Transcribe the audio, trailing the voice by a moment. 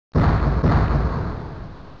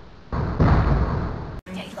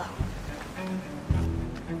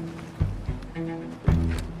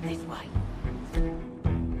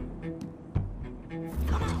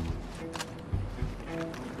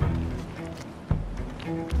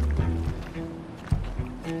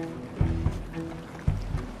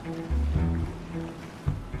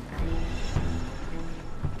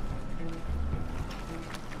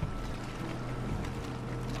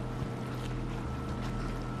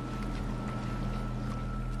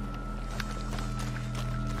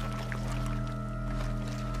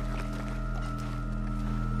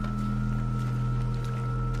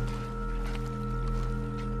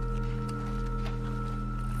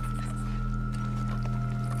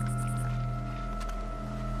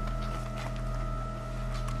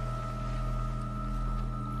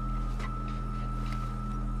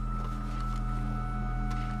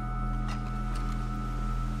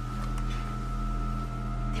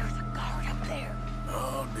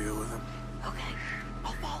Deal with him. Okay,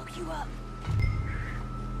 I'll follow you up.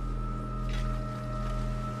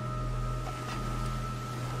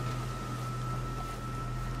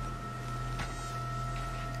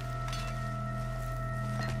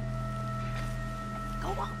 Go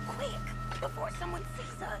on, quick, before someone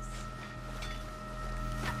sees us.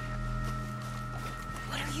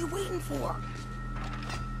 What are you waiting for?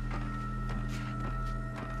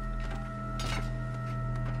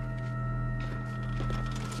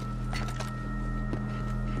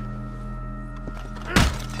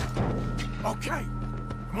 Okay,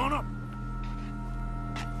 come on up.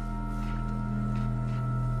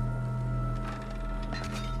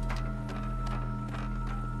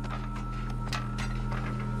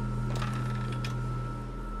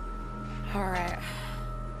 All right,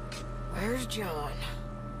 where's John?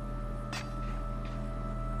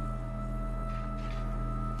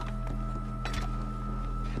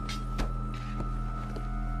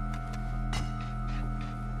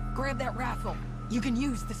 Grab that rifle. You can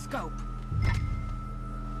use the scope.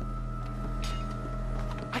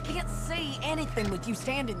 I can't see anything with you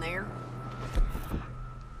standing there.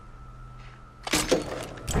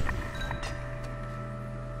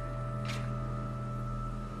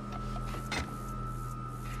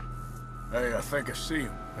 Hey, I think I see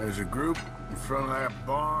him. There's a group in front of that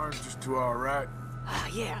barn, just to our right.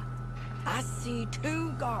 Yeah. I see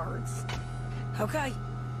 2 guards. Okay,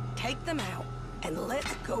 take them out, and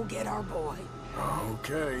let's go get our boy.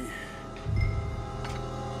 Okay.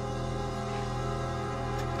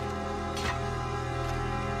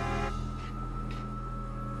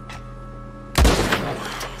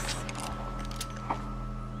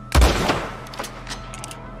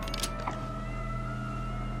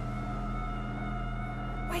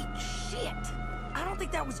 Wait, shit! I don't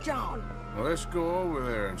think that was John. Well, let's go over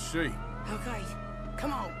there and see. Okay,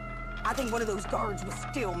 come on. I think one of those guards was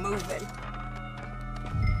still moving.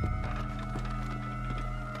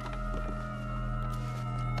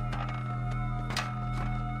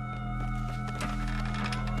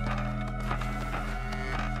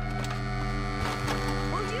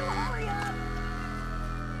 Will you hurry up?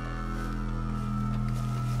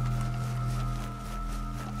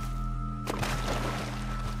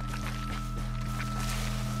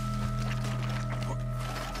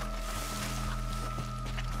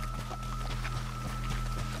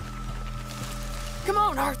 Come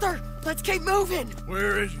on, Arthur. Let's keep moving.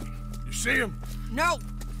 Where is he? You see him? No.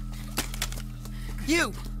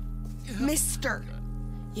 You. Mister.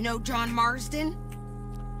 You know John Marsden?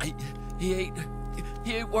 He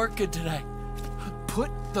ain't working today.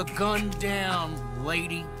 Put the gun down,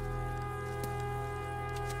 lady.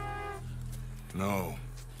 No.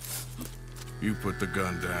 You put the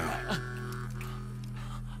gun down.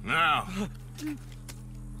 Now.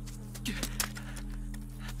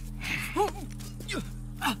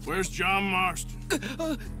 Where's John Marston?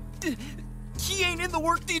 He ain't in the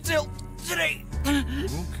work detail today.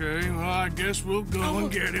 Okay, well, I guess we'll go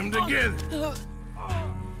and get him together.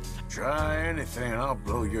 Try anything, I'll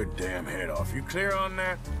blow your damn head off. You clear on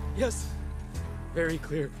that? Yes, very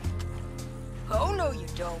clear. Oh, no, you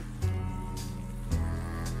don't.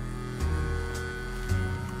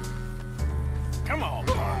 Come on,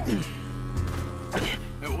 partner.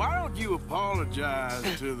 Now, why don't you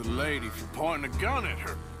apologize to the lady for pointing a gun at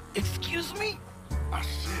her? Excuse me? I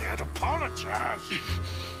said apologize.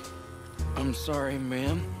 I'm sorry,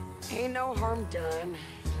 ma'am. Ain't no harm done.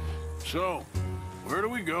 So, where do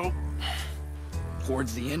we go?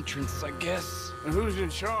 Towards the entrance, I guess. And who's in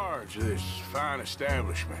charge of this fine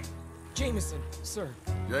establishment? Jameson, sir.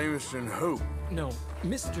 Jameson who? No,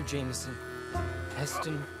 Mr. Jameson.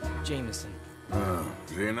 Heston Jameson.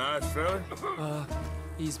 Is he a nice fella?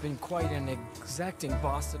 He's been quite an exacting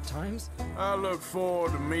boss at times. I look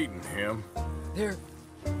forward to meeting him. They're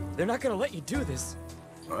not gonna let you do this.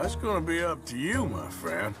 Well, that's gonna be up to you, my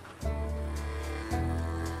friend.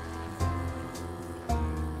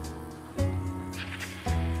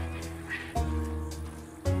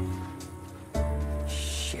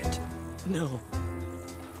 No.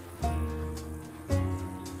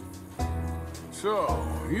 So,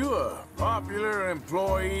 you a popular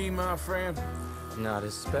employee, my friend? Not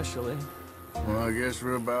especially. Well, I guess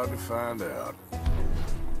we're about to find out.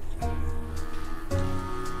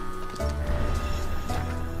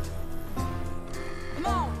 Come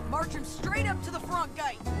on, march him straight up to the front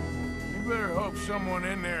gate. You better hope someone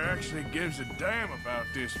in there actually gives a damn about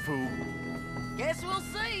this fool. Guess we'll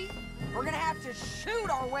see. We're gonna have to shoot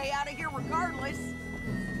our way out of here regardless.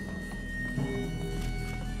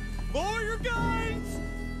 Lower your guns!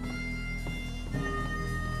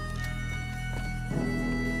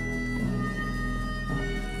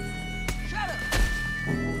 Shut up!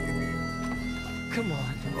 Come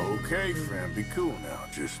on. Okay, friend, be cool now.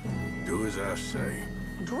 Just do as I say.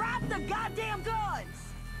 Drop the goddamn guns!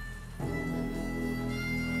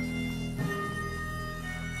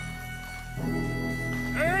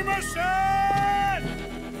 Jameson!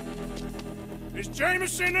 Is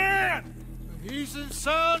Jameson in? He's in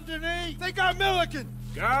Saint Denis. They got Milliken.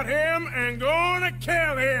 Got him and gonna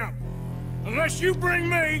kill him. Unless you bring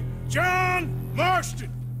me John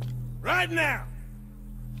Marston. Right now.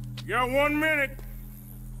 You got 1 minute.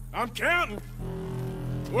 I'm counting.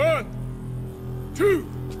 1, 2,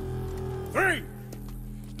 3.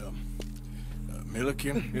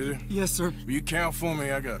 Milliken, is it? Yes, sir. Will you count for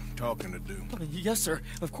me? I got talking to do. Yes, sir.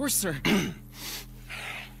 Of course, sir.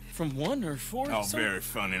 From 1 or 4? Oh, sir? very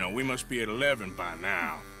funny. No, we must be at 11 by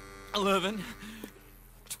now. 11,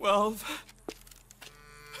 12,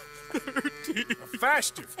 13,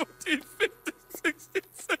 Faster. 14, 15, 16,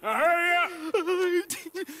 17. Now hurry up!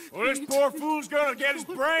 Well, this poor fool's gonna get his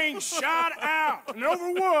brains shot out. And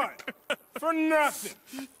over what? For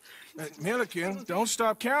nothing. Milliken, don't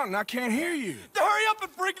stop counting. I can't hear you. Hurry up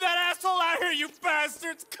and bring that asshole out here, you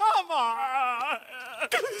bastards! Come on!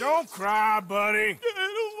 Don't cry, buddy.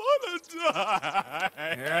 I don't want to die.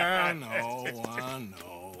 Yeah, I know.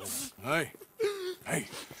 Hey,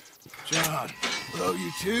 John, love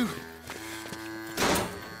you too.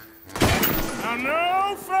 Now,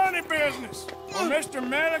 no funny business. Well, Mr.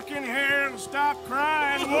 Milliken here will stop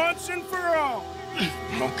crying once and for all.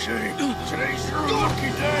 Okay, today's your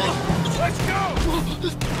lucky day. Let's go!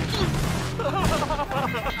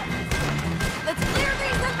 Let's clear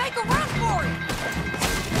these and make a run for it!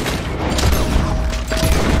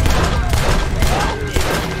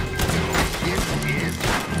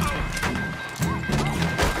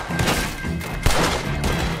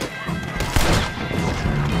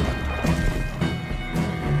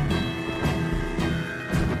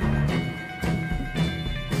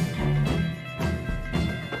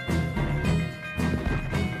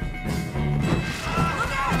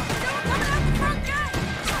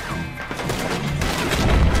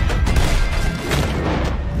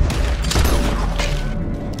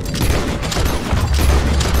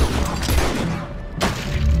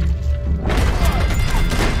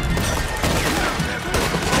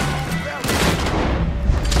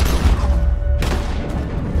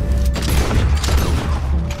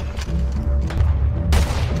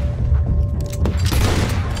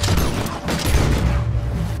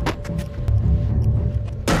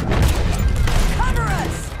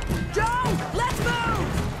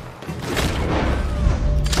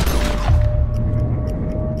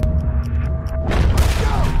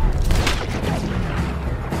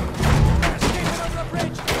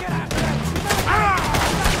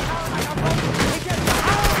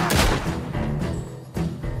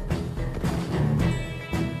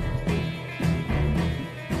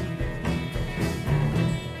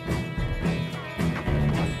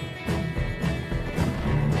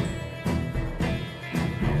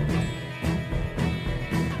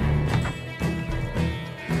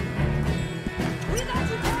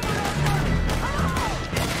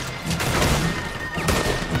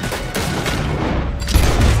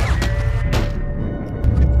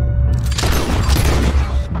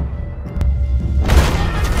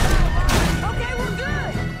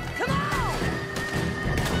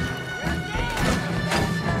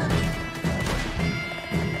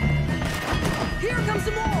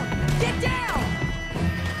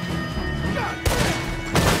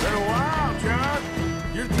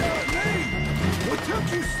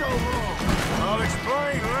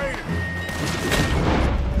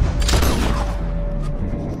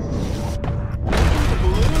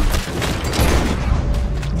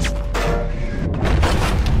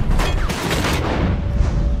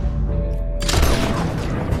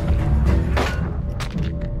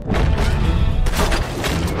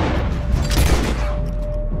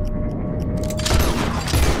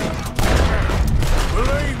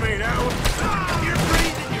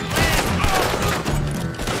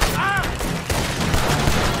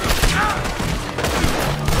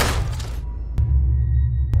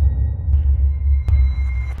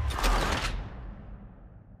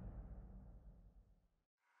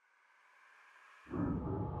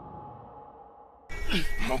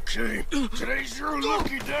 Okay, today's your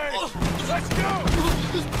lucky day. Let's go!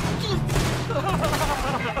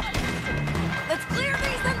 Let's clear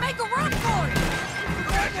these and make a run for it!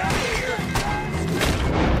 Get out of here!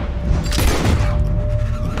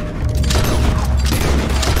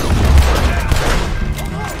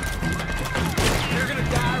 You're gonna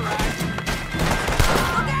die, right?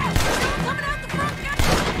 Look out! Someone coming out the front gate!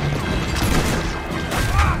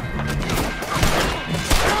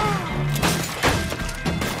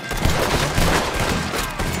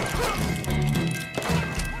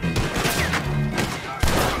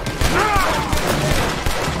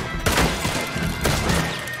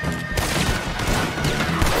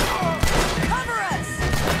 Cover us!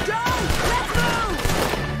 Joe, let's move!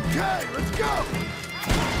 Okay, let's go!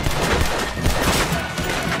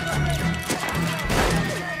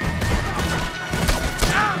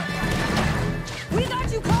 We got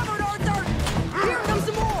you covered, Arthur! Here comes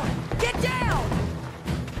some more! Get down!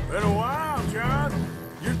 Been a while, John.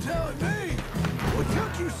 You're telling me? What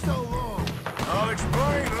took you so long? I'll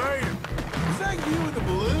explain later. Was that you in the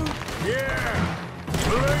balloon? Yeah.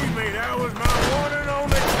 Believe me, that was my one